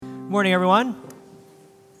Morning, everyone.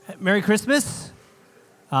 Merry Christmas.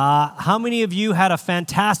 How many of you had a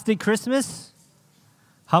fantastic Christmas?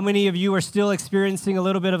 How many of you are still experiencing a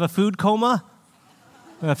little bit of a food coma?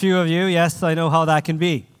 A few of you, yes, I know how that can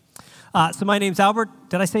be. So my name's Albert.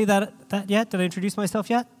 Did I say that yet? Did I introduce myself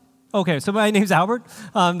yet? Okay, so my name's Albert.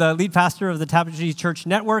 I'm the lead pastor of the Tapestry Church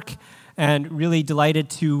Network, and really delighted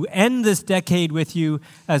to end this decade with you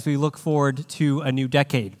as we look forward to a new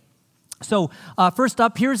decade. So first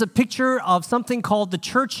up, here's a picture of something called the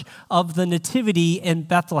Church of the Nativity in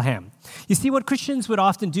Bethlehem. You see, what Christians would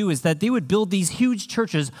often do is that they would build these huge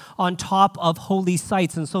churches on top of holy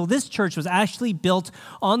sites. And so this church was actually built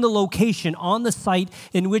on the location, on the site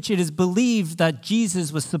in which it is believed that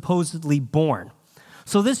Jesus was supposedly born.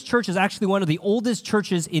 So this church is actually one of the oldest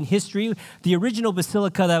churches in history. The original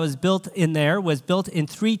basilica that was built in there was built in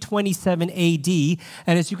 327 AD.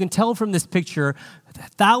 And as you can tell from this picture,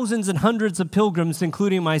 thousands and hundreds of pilgrims,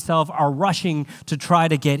 including myself, are rushing to try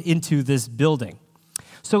to get into this building.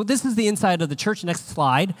 So this is the inside of the church. Next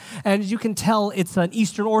slide. And as you can tell, it's an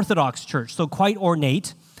Eastern Orthodox church, so quite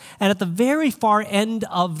ornate. And at the very far end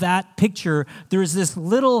of that picture, there's this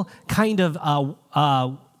little kind of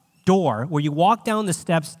door where you walk down the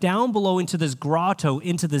steps down below into this grotto,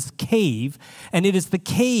 into this cave, and it is the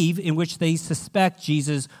cave in which they suspect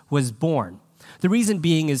Jesus was born. The reason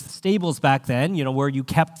being is the stables back then, where you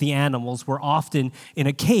kept the animals, were often in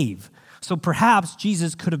a cave. So perhaps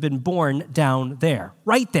Jesus could have been born down there,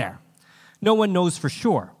 right there. No one knows for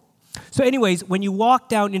sure. So anyways, when you walk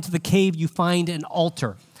down into the cave, you find an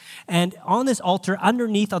altar. And on this altar,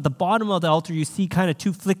 underneath at the bottom of the altar, you see kind of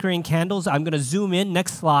two flickering candles. I'm going to zoom in,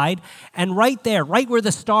 next slide. And right there, right where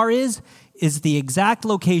the star is the exact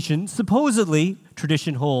location, supposedly,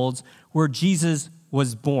 tradition holds, where Jesus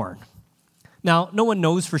was born. Now, no one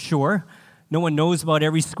knows for sure. No one knows about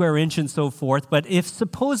every square inch and so forth. But if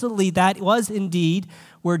supposedly that was indeed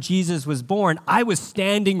where Jesus was born, I was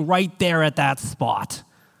standing right there at that spot.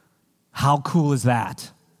 How cool is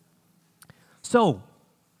that? So,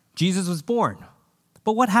 Jesus was born.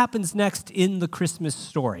 But what happens next in the Christmas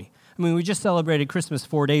story? We just celebrated Christmas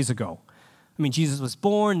 4 days ago. Jesus was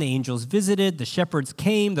born, the angels visited, the shepherds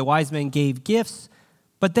came, the wise men gave gifts.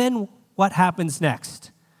 But then what happens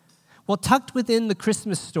next? Well, tucked within the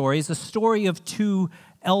Christmas story is a story of two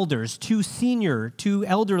elderly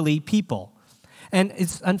people. And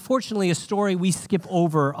it's unfortunately a story we skip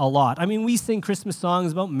over a lot. We sing Christmas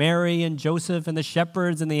songs about Mary and Joseph and the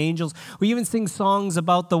shepherds and the angels. We even sing songs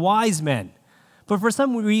about the wise men. But for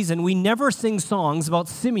some reason, we never sing songs about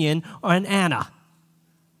Simeon and Anna.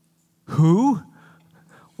 Who?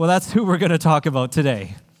 Well, that's who we're going to talk about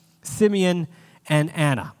today. Simeon and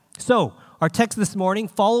Anna. So, our text this morning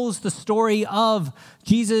follows the story of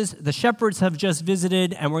Jesus. The shepherds have just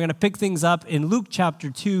visited, and we're going to pick things up in Luke chapter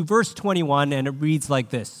 2, verse 21, and it reads like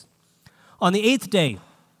this. On the 8th day,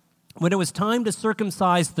 when it was time to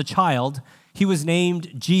circumcise the child, he was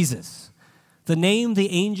named Jesus, the name the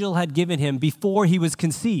angel had given him before he was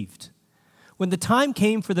conceived. When the time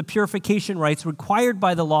came for the purification rites required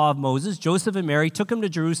by the law of Moses, Joseph and Mary took him to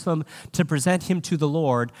Jerusalem to present him to the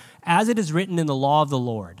Lord, as it is written in the law of the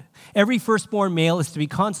Lord. Every firstborn male is to be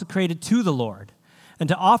consecrated to the Lord, and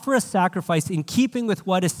to offer a sacrifice in keeping with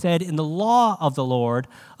what is said in the law of the Lord,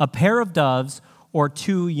 a pair of doves or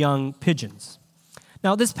 2 young pigeons.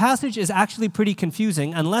 Now, this passage is actually pretty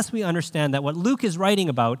confusing unless we understand that what Luke is writing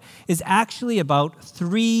about is actually about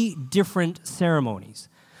 3 different ceremonies.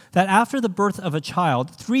 That after the birth of a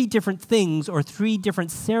child, 3 different things or 3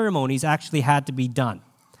 different ceremonies actually had to be done.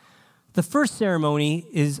 The first ceremony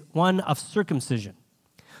is one of circumcision.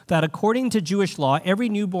 That according to Jewish law, every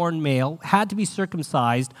newborn male had to be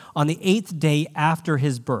circumcised on the 8th day after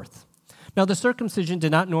his birth. Now, the circumcision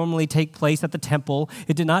did not normally take place at the temple.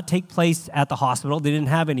 It did not take place at the hospital. They didn't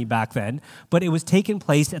have any back then. But it was taking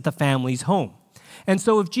place at the family's home. And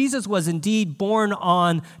so if Jesus was indeed born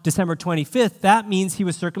on December 25th, that means he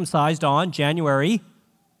was circumcised on January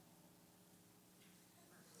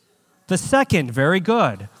the 2nd. Very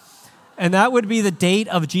good. And that would be the date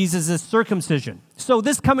of Jesus' circumcision. So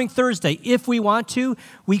this coming Thursday, if we want to,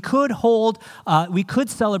 we could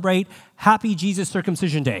celebrate Happy Jesus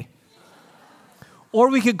Circumcision Day. Or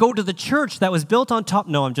we could go to the church that was built on top.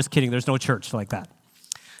 No, I'm just kidding. There's no church like that.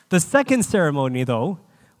 The second ceremony, though,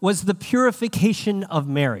 was the purification of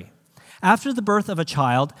Mary. After the birth of a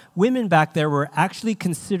child, women back there were actually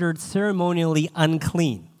considered ceremonially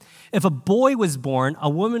unclean. If a boy was born, a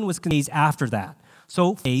woman was days after that.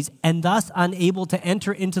 So days, and thus unable to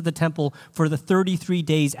enter into the temple for the 33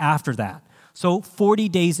 days after that. So 40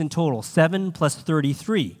 days in total, 7 plus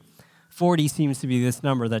 33. 40 seems to be this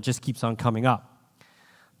number that just keeps on coming up.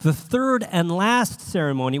 The third and last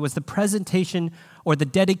ceremony was the presentation or the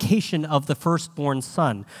dedication of the firstborn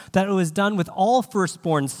son. That it was done with all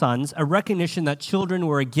firstborn sons, a recognition that children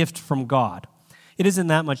were a gift from God. It isn't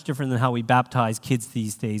that much different than how we baptize kids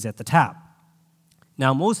these days at the tap.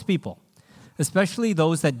 Now, most people, especially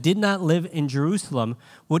those that did not live in Jerusalem,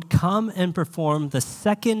 would come and perform the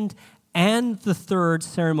second and the third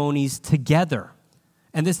ceremonies together.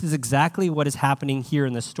 And this is exactly what is happening here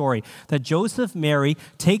in the story. That Joseph and Mary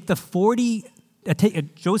take a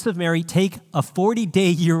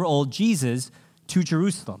 40-day-year-old Jesus to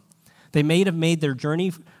Jerusalem. They may have made their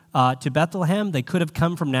journey to Bethlehem. They could have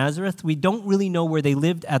come from Nazareth. We don't really know where they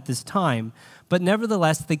lived at this time. But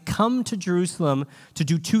nevertheless, they come to Jerusalem to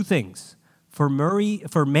do two things. For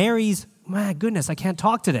Mary's, my goodness, I can't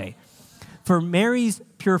talk today. For Mary's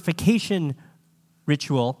purification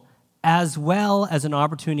ritual, as well as an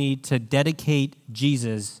opportunity to dedicate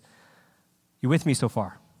Jesus. You with me so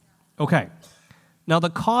far? Okay. Now, the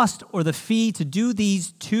cost or the fee to do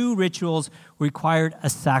these two rituals required a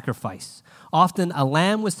sacrifice. Often a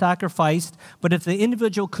lamb was sacrificed, but if the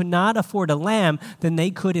individual could not afford a lamb, then they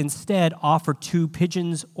could instead offer 2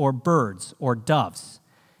 pigeons or birds or doves.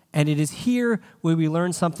 And it is here where we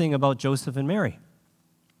learn something about Joseph and Mary.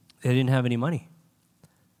 They didn't have any money.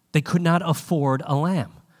 They could not afford a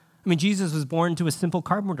lamb. I mean, Jesus was born to a simple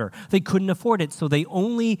carpenter. They couldn't afford it, so they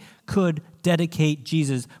only could dedicate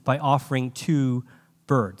Jesus by offering 2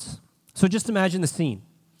 birds. So just imagine the scene.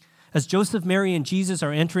 As Joseph, Mary, and Jesus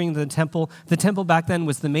are entering the temple back then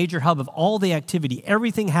was the major hub of all the activity.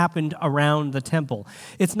 Everything happened around the temple.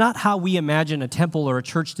 It's not how we imagine a temple or a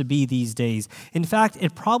church to be these days. In fact,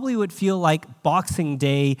 it probably would feel like Boxing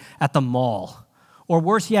Day at the mall. Or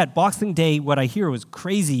worse yet, Boxing Day, what I hear was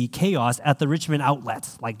crazy chaos at the Richmond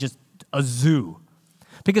outlets, like just a zoo.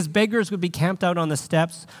 Because beggars would be camped out on the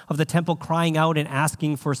steps of the temple crying out and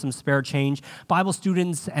asking for some spare change. Bible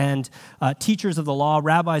students and teachers of the law,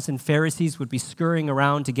 rabbis and Pharisees would be scurrying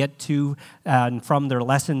around to get to and from their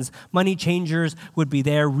lessons. Money changers would be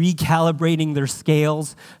there recalibrating their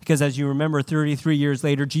scales because as you remember, 33 years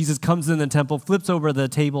later, Jesus comes in the temple, flips over the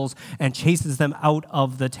tables, and chases them out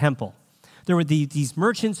of the temple. There were these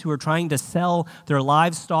merchants who were trying to sell their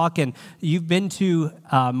livestock, and you've been to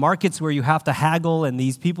markets where you have to haggle, and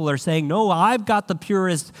these people are saying, no, I've got the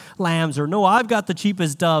purest lambs, or no, I've got the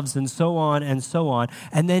cheapest doves, and so on and so on.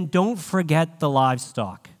 And then don't forget the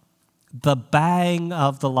livestock, the baying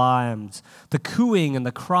of the lambs, the cooing and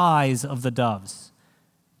the cries of the doves.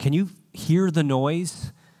 Can you hear the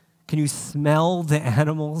noise? Can you smell the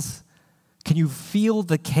animals? Can you feel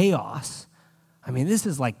the chaos? I mean, this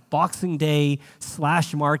is like Boxing Day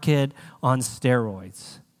 / market on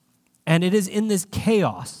steroids. And it is in this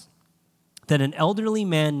chaos that an elderly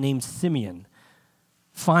man named Simeon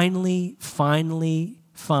finally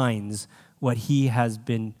finds what he has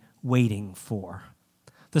been waiting for.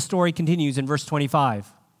 The story continues in verse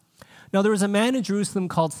 25. Now there was a man in Jerusalem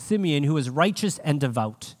called Simeon who was righteous and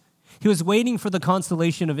devout. He was waiting for the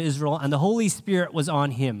consolation of Israel, and the Holy Spirit was on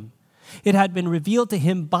him. It had been revealed to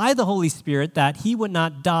him by the Holy Spirit that he would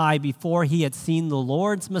not die before he had seen the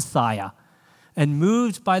Lord's Messiah. And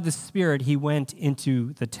moved by the Spirit, he went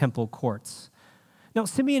into the temple courts. Now,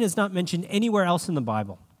 Simeon is not mentioned anywhere else in the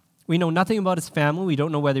Bible. We know nothing about his family. We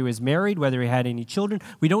don't know whether he was married, whether he had any children.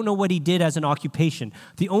 We don't know what he did as an occupation.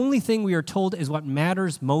 The only thing we are told is what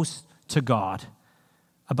matters most to God,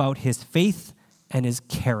 about his faith and his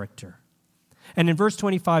character. And in verse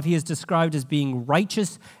 25, he is described as being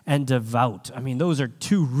righteous and devout. I mean, those are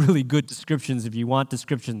 2 really good descriptions if you want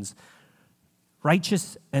descriptions.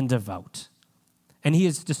 Righteous and devout. And he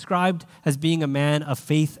is described as being a man of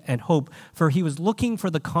faith and hope, for he was looking for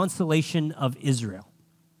the consolation of Israel.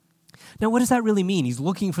 Now, what does that really mean? He's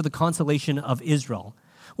looking for the consolation of Israel.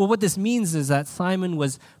 Well, what this means is that Simon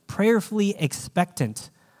was prayerfully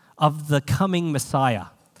expectant of the coming Messiah,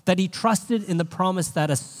 that he trusted in the promise that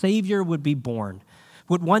a Savior would be born,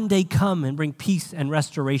 would one day come and bring peace and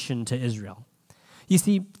restoration to Israel. You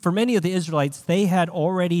see, for many of the Israelites, they had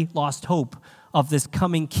already lost hope of this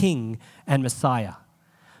coming king and Messiah.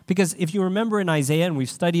 Because if you remember in Isaiah, and we've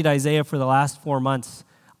studied Isaiah for the last 4 months,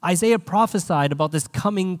 Isaiah prophesied about this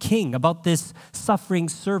coming king, about this suffering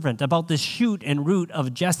servant, about this shoot and root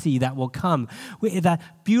of Jesse that will come, that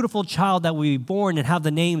beautiful child that will be born and have the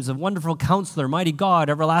names of Wonderful Counselor, Mighty God,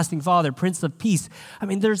 Everlasting Father, Prince of Peace. I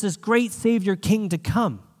mean, there's this great Savior king to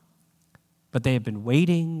come. But they have been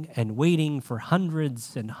waiting and waiting for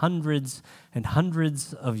hundreds and hundreds and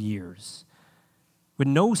hundreds of years. With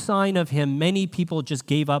no sign of him, many people just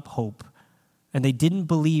gave up hope, and they didn't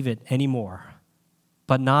believe it anymore.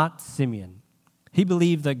 But not Simeon. He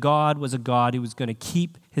believed that God was a God who was going to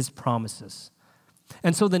keep his promises.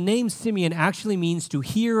 And so the name Simeon actually means to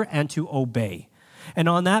hear and to obey. And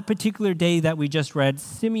on that particular day that we just read,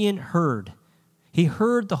 Simeon heard. He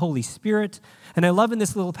heard the Holy Spirit. And I love in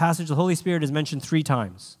this little passage, the Holy Spirit is mentioned 3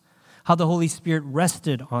 times. How the Holy Spirit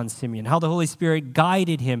rested on Simeon, how the Holy Spirit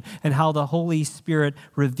guided him, and how the Holy Spirit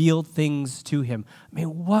revealed things to him. I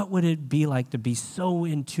mean, what would it be like to be so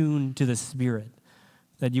in tune to the Spirit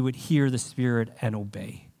that you would hear the Spirit and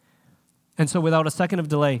obey? And so without a second of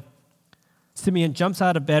delay, Simeon jumps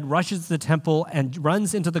out of bed, rushes to the temple, and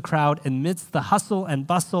runs into the crowd amidst the hustle and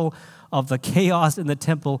bustle of the chaos in the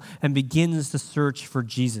temple and begins to search for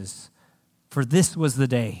Jesus. For this was the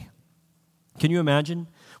day. Can you imagine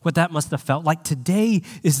what that must have felt like? Today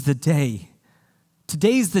is the day.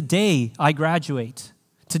 Today's the day I graduate.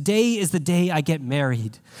 Today is the day I get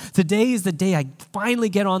married. Today is the day I finally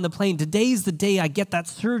get on the plane. Today is the day I get that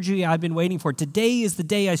surgery I've been waiting for. Today is the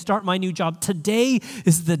day I start my new job. Today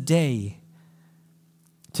is the day.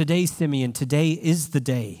 Today, Simeon, today is the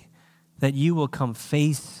day that you will come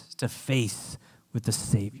face to face with the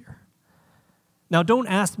Savior. Now, don't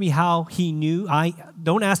ask me how he knew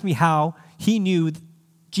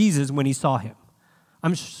Jesus when he saw him.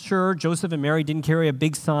 I'm sure Joseph and Mary didn't carry a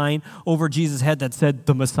big sign over Jesus' head that said,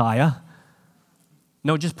 "The Messiah."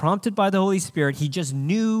 No, just prompted by the Holy Spirit, he just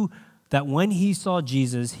knew that when he saw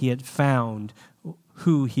Jesus, he had found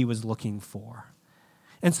who he was looking for.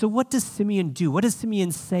 And so what does Simeon do? What does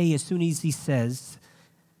Simeon say as soon as he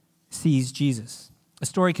sees Jesus? The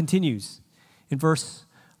story continues in verse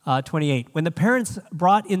 28. When the parents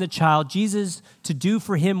brought in the child, Jesus, to do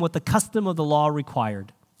for him what the custom of the law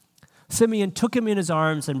required, Simeon took him in his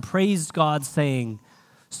arms and praised God, saying,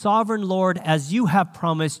 "Sovereign Lord, as you have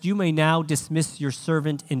promised, you may now dismiss your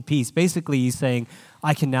servant in peace." Basically, he's saying,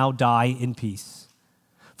 I can now die in peace.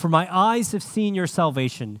 For my eyes have seen your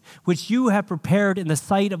salvation, which you have prepared in the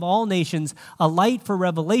sight of all nations, a light for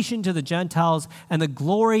revelation to the Gentiles and the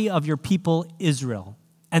glory of your people Israel.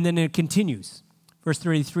 And then it continues. Verse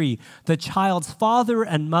 33, the child's father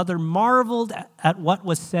and mother marveled at what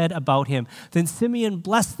was said about him. Then Simeon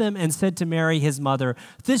blessed them and said to Mary, his mother,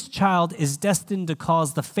 "This child is destined to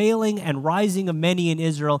cause the failing and rising of many in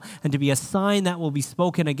Israel and to be a sign that will be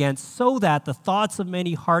spoken against, so that the thoughts of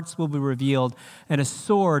many hearts will be revealed and a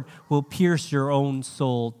sword will pierce your own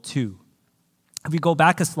soul too." If you go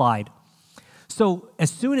back a slide. So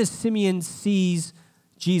as soon as Simeon sees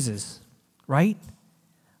Jesus, right?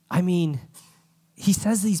 He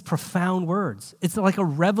says these profound words. It's like a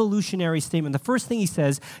revolutionary statement. The first thing he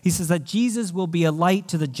says that Jesus will be a light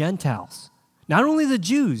to the Gentiles. Not only the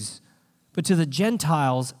Jews, but to the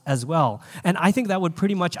Gentiles as well. And I think that would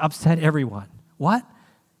pretty much upset everyone. What?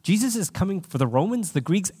 Jesus is coming for the Romans, the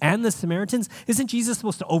Greeks, and the Samaritans? Isn't Jesus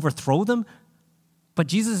supposed to overthrow them? But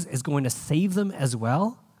Jesus is going to save them as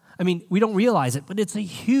well? We don't realize it, but it's a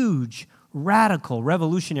huge, radical,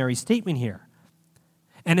 revolutionary statement here.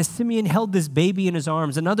 And as Simeon held this baby in his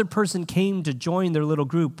arms, another person came to join their little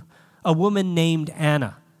group, a woman named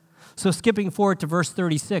Anna. So skipping forward to verse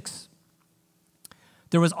 36,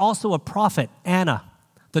 there was also a prophet, Anna,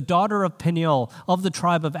 the daughter of Peniel of the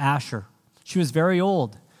tribe of Asher. She was very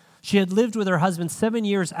old. She had lived with her husband 7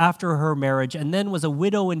 years after her marriage and then was a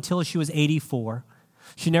widow until she was 84.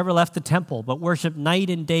 She never left the temple, but worshiped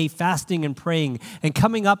night and day, fasting and praying. And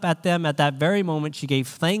coming up at them at that very moment, she gave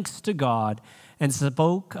thanks to God and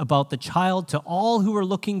spoke about the child to all who were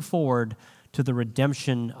looking forward to the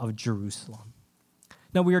redemption of Jerusalem.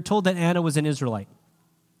 Now, we are told that Anna was an Israelite,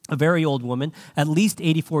 a very old woman, at least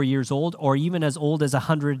 84 years old, or even as old as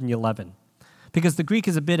 111. Because the Greek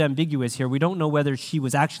is a bit ambiguous here. We don't know whether she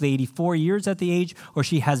was actually 84 years at the age, or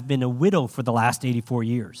she has been a widow for the last 84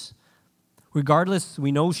 years. Regardless,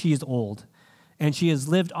 we know she is old, and she has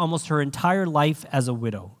lived almost her entire life as a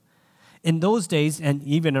widow. In those days, and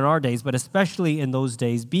even in our days, but especially in those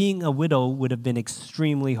days, being a widow would have been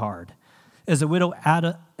extremely hard. As a widow,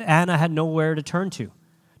 Anna had nowhere to turn to,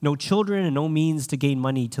 no children and no means to gain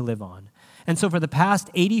money to live on. And so for the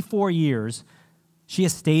past 84 years, she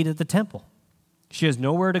has stayed at the temple. She has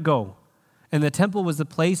nowhere to go. And the temple was the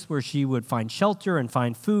place where she would find shelter and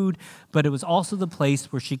find food, but it was also the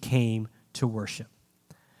place where she came to worship.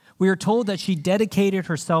 We are told that she dedicated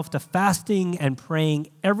herself to fasting and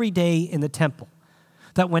praying every day in the temple.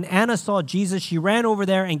 That when Anna saw Jesus, she ran over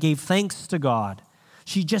there and gave thanks to God.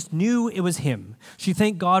 She just knew it was him. She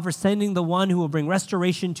thanked God for sending the one who will bring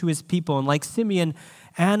restoration to his people. And like Simeon,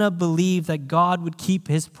 Anna believed that God would keep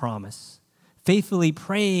his promise, faithfully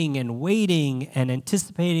praying and waiting and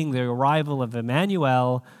anticipating the arrival of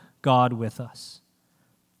Emmanuel, God with us.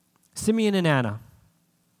 Simeon and Anna,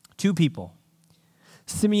 two people.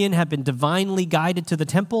 Simeon had been divinely guided to the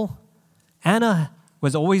temple. Anna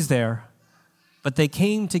was always there, but they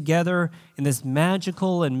came together in this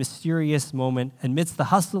magical and mysterious moment amidst the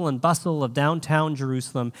hustle and bustle of downtown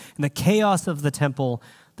Jerusalem and the chaos of the temple.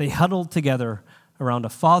 They huddled together around a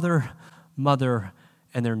father, mother,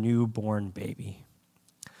 and their newborn baby.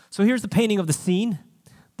 So here's the painting of the scene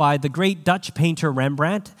by the great Dutch painter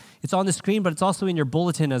Rembrandt. It's on the screen, but it's also in your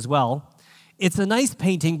bulletin as well. It's a nice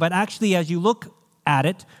painting, but actually as you look at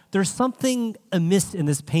it, there's something amiss in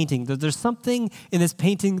this painting. There's something in this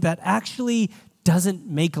painting that actually doesn't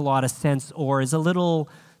make a lot of sense or is a little,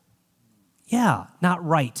 not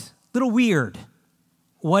right, a little weird.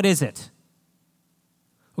 What is it?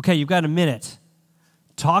 Okay, you've got a minute.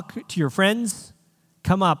 Talk to your friends.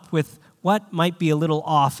 Come up with what might be a little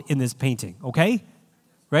off in this painting, okay?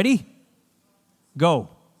 Ready? Go.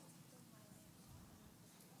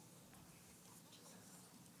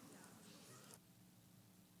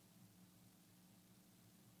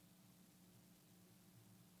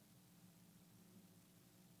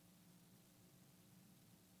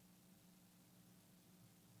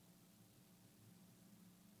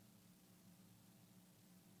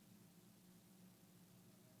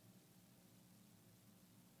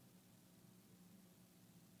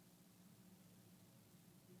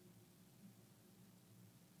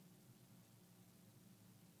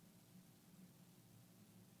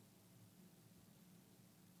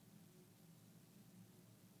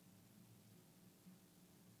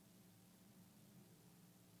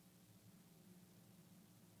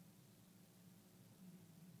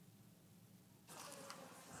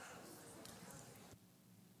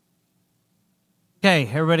 Okay,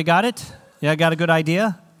 everybody got it? Yeah, got a good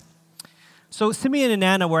idea? So Simeon and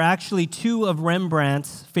Anna were actually two of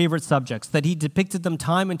Rembrandt's favorite subjects, that he depicted them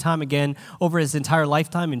time and time again over his entire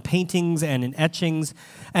lifetime in paintings and in etchings.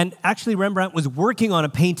 And actually Rembrandt was working on a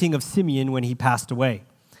painting of Simeon when he passed away.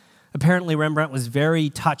 Apparently Rembrandt was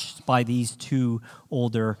very touched by these two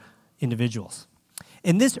older individuals.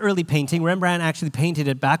 In this early painting, Rembrandt actually painted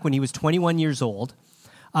it back when he was 21 years old.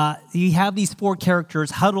 You have these four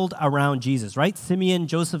characters huddled around Jesus, right? Simeon,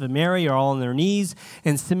 Joseph, and Mary are all on their knees,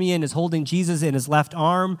 and Simeon is holding Jesus in his left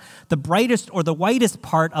arm. The brightest or the whitest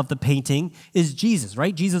part of the painting is Jesus,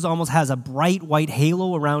 right? Jesus almost has a bright white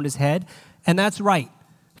halo around his head, and that's right,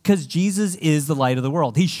 because Jesus is the light of the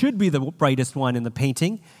world. He should be the brightest one in the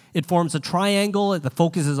painting. It forms a triangle. The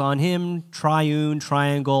focus is on him, triune,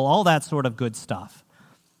 triangle, all that sort of good stuff.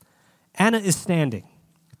 Anna is standing,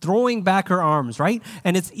 throwing back her arms, right?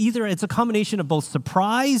 And it's a combination of both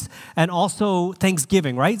surprise and also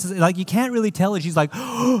thanksgiving, right? So like you can't really tell if she's like,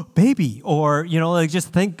 oh, baby, or, like just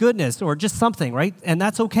thank goodness, or just something, right? And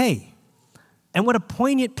that's okay. And what a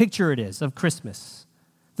poignant picture it is of Christmas.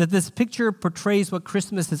 That this picture portrays what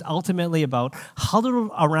Christmas is ultimately about,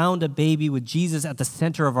 huddled around a baby with Jesus at the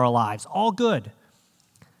center of our lives. All good.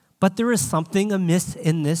 But there is something amiss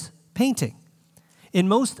in this painting. In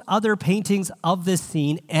most other paintings of this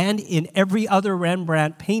scene and in every other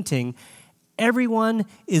Rembrandt painting, everyone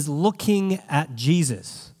is looking at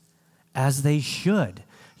Jesus, as they should.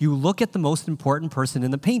 You look at the most important person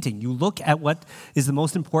in the painting. You look at what is the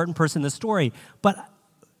most important person in the story. But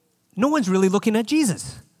no one's really looking at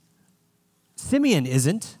Jesus. Simeon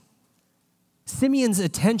isn't. Simeon's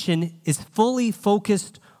attention is fully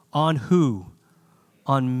focused on who?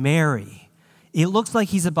 On Mary. It looks like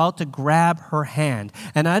he's about to grab her hand.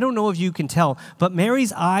 And I don't know if you can tell, but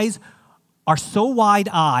Mary's eyes are so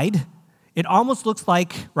wide-eyed, it almost looks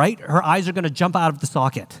like, right, her eyes are going to jump out of the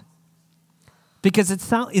socket. Because it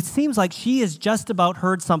seems like she has just about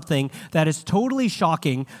heard something that is totally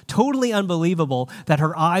shocking, totally unbelievable, that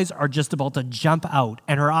her eyes are just about to jump out.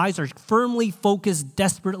 And her eyes are firmly focused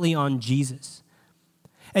desperately on Jesus.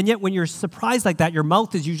 And yet when you're surprised like that, your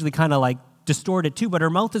mouth is usually kind of like distorted too, but her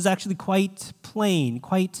mouth is actually quite plain,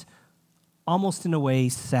 quite almost in a way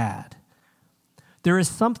sad. There is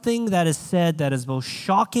something that is said that is both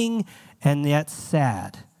shocking and yet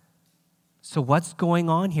sad. So what's going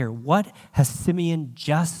on here? What has Simeon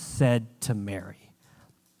just said to Mary?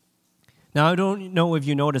 Now, I don't know if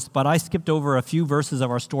you noticed, but I skipped over a few verses of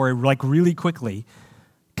our story like really quickly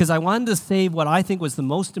because I wanted to save what I think was the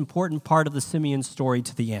most important part of the Simeon story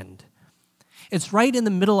to the end. It's right in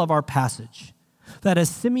the middle of our passage that as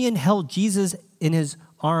Simeon held Jesus in his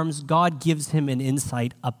arms, God gives him an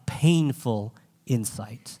insight, a painful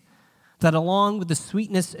insight, that along with the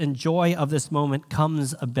sweetness and joy of this moment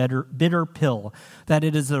comes a bitter pill, that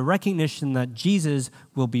it is a recognition that Jesus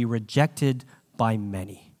will be rejected by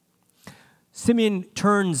many. Simeon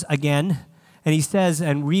turns again, and he says,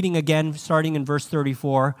 and reading again, starting in verse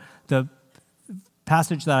 34, the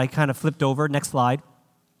passage that I kind of flipped over, next slide,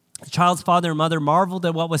 The child's father and mother marveled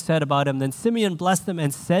at what was said about him. Then Simeon blessed them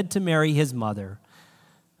and said to Mary, his mother,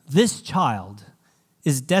 "This child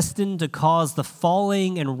is destined to cause the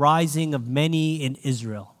falling and rising of many in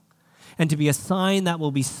Israel, and to be a sign that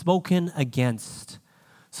will be spoken against,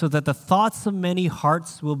 so that the thoughts of many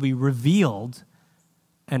hearts will be revealed,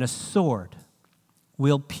 and a sword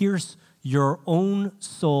will pierce your own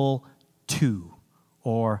soul too,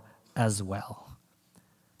 or as well."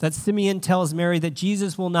 That Simeon tells Mary that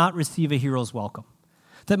Jesus will not receive a hero's welcome,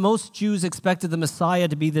 that most Jews expected the Messiah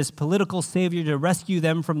to be this political savior to rescue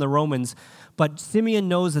them from the Romans, but Simeon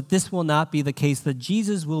knows that this will not be the case, that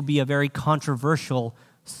Jesus will be a very controversial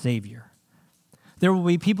savior. There will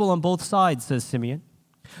be people on both sides, says Simeon.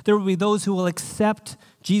 There will be those who will accept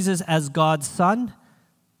Jesus as God's son,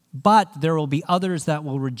 but there will be others that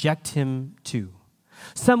will reject him too.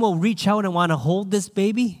 Some will reach out and want to hold this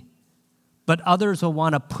baby, but others will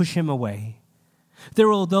want to push him away.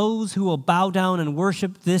 There are those who will bow down and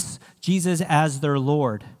worship this Jesus as their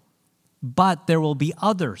Lord, but there will be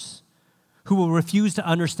others who will refuse to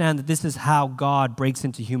understand that this is how God breaks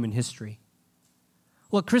into human history.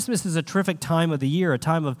 Well, Christmas is a terrific time of the year, a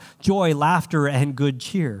time of joy, laughter, and good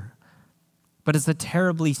cheer, but it's a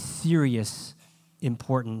terribly serious,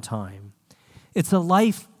 important time. It's a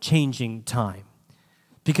life-changing time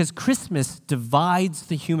because Christmas divides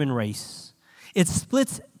the human race. It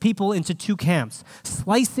splits people into two camps,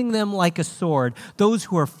 slicing them like a sword, those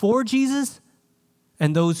who are for Jesus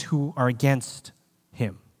and those who are against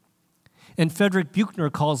him. And Frederick Buechner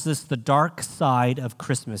calls this the dark side of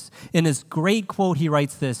Christmas. In his great quote, he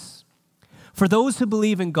writes this: "For those who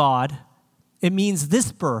believe in God, it means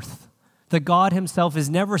this birth, that God himself is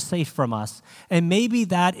never safe from us. And maybe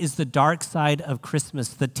that is the dark side of Christmas,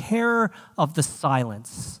 the terror of the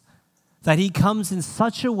silence, that he comes in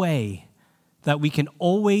such a way that we can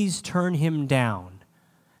always turn him down,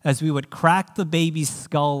 as we would crack the baby's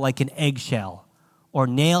skull like an eggshell or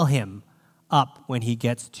nail him up when he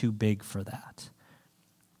gets too big for that."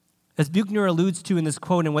 As Buechner alludes to in this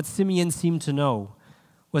quote, and what Simeon seemed to know,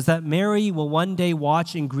 was that Mary will one day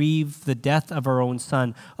watch and grieve the death of her own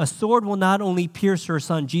son. A sword will not only pierce her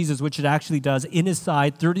son Jesus, which it actually does in his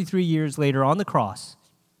side 33 years later on the cross,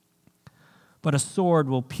 but a sword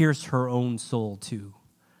will pierce her own soul too.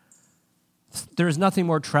 There is nothing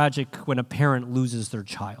more tragic when a parent loses their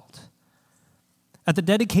child. At the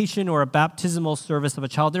dedication or a baptismal service of a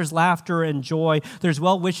child, there's laughter and joy. There's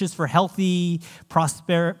well wishes for healthy,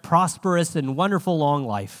 prosperous, and wonderful long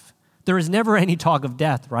life. There is never any talk of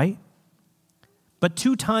death, right? But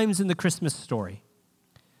 2 times in the Christmas story,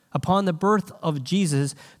 upon the birth of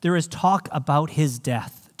Jesus, there is talk about his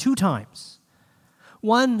death. 2 times.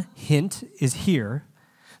 One hint is here.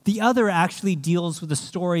 The other actually deals with a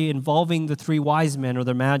story involving the 3 wise men or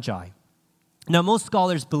the Magi. Now, most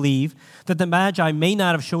scholars believe that the Magi may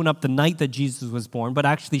not have shown up the night that Jesus was born, but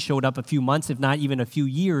actually showed up a few months, if not even a few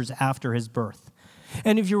years after his birth.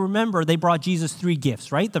 And if you remember, they brought Jesus 3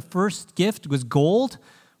 gifts, right? The first gift was gold,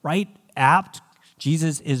 right? Apt.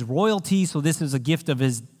 Jesus is royalty, so this is a gift of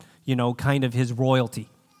his, kind of his royalty.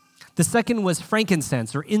 The second was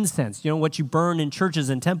frankincense or incense, what you burn in churches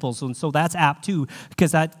and temples. And so that's apt too,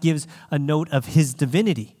 because that gives a note of his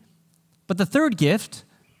divinity. But the third gift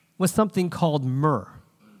was something called myrrh.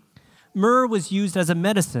 Myrrh was used as a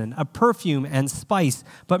medicine, a perfume, and spice.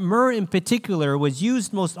 But myrrh in particular was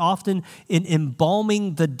used most often in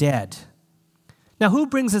embalming the dead. Now, who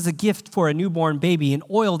brings as a gift for a newborn baby an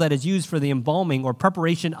oil that is used for the embalming or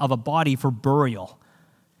preparation of a body for burial?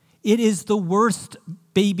 It is the worst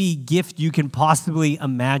baby gift you can possibly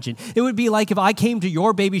imagine. It would be like if I came to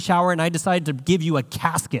your baby shower and I decided to give you a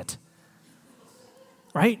casket.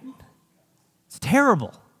 Right? It's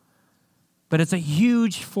terrible. But it's a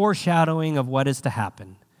huge foreshadowing of what is to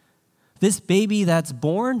happen. This baby that's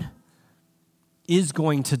born is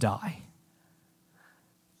going to die.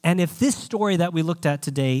 And if this story that we looked at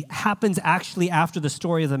today happens actually after the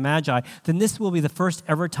story of the Magi, then this will be the first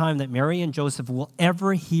ever time that Mary and Joseph will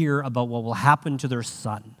ever hear about what will happen to their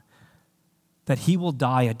son, that he will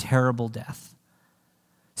die a terrible death.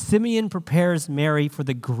 Simeon prepares Mary for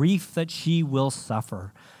the grief that she will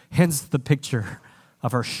suffer, hence the picture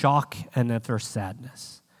of her shock and of her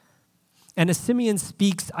sadness. And as Simeon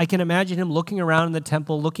speaks, I can imagine him looking around in the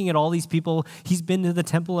temple, looking at all these people. He's been to the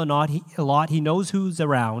temple a lot. He knows who's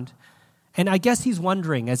around. And I guess he's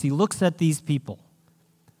wondering, as he looks at these people,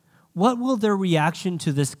 what will their reaction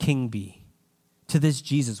to this king be, to this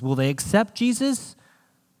Jesus? Will they accept Jesus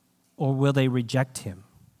or will they reject him?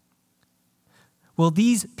 Will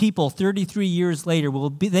these people 33 years later,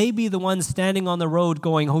 they be the ones standing on the road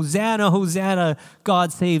going, Hosanna, Hosanna,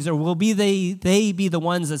 God saves? Or will they be the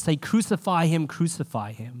ones that say, crucify him,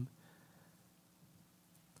 crucify him?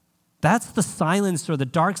 That's the silence or the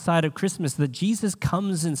dark side of Christmas, that Jesus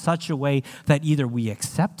comes in such a way that either we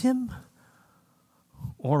accept him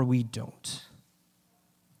or we don't.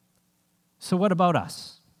 So what about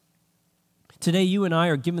us? Today, you and I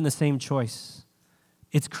are given the same choice.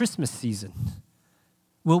 It's Christmas season.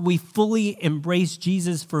 Will we fully embrace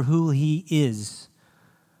Jesus for who he is?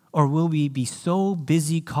 Or will we be so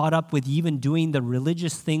busy, caught up with even doing the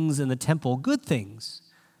religious things in the temple, good things,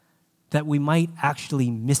 that we might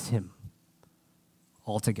actually miss him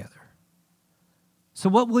altogether? So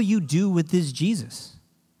what will you do with this Jesus?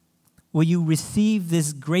 Will you receive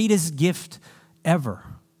this greatest gift ever?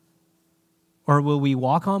 Or will we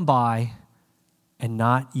walk on by and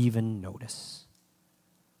not even notice?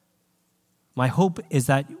 My hope is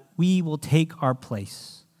that we will take our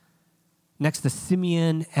place next to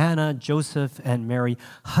Simeon, Anna, Joseph, and Mary,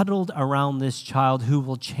 huddled around this child who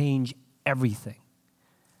will change everything.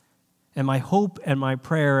 And my hope and my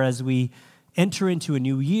prayer as we enter into a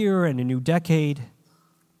new year and a new decade,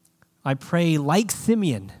 I pray, like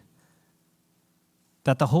Simeon,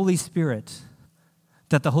 that the Holy Spirit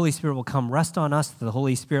will come rest on us, that the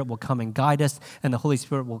Holy Spirit will come and guide us, and the Holy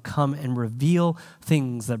Spirit will come and reveal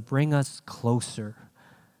things that bring us closer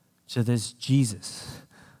to this Jesus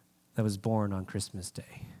that was born on Christmas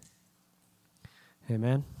Day.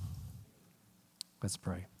 Amen? Let's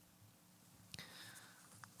pray.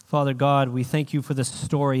 Father God, we thank you for the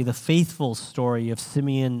story, the faithful story of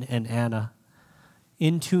Simeon and Anna,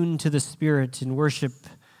 in tune to the Spirit in worship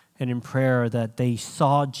and in prayer, that they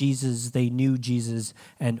saw Jesus, they knew Jesus,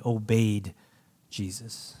 and obeyed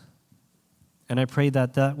Jesus. And I pray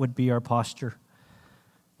that that would be our posture,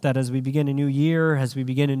 that as we begin a new year, as we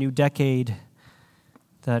begin a new decade,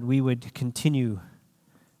 that we would continue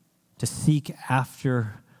to seek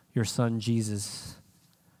after your Son Jesus,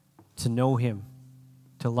 to know him,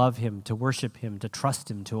 to love him, to worship him, to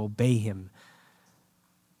trust him, to obey him,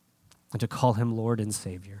 and to call him Lord and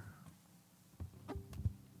Savior.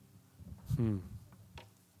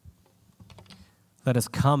 Let us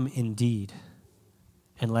come indeed,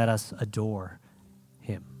 and let us adore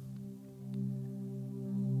him.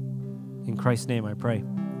 In Christ's name I pray.